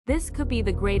This could be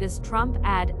the greatest Trump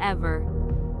ad ever.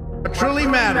 What truly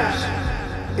matters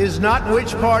is not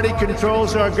which party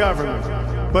controls our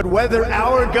government, but whether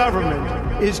our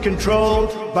government is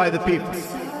controlled by the people.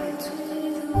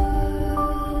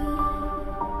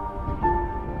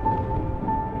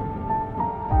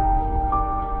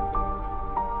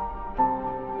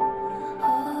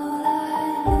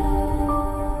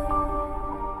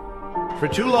 For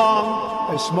too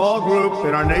long, a small group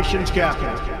in our nation's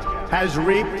capital has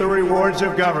reaped the rewards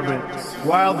of government,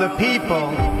 while the people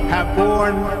have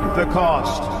borne the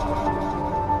cost.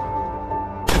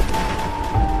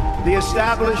 The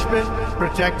establishment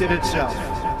protected itself,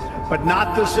 but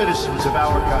not the citizens of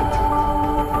our country.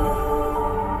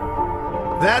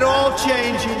 That all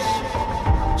changes,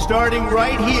 starting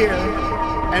right here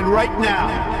and right now.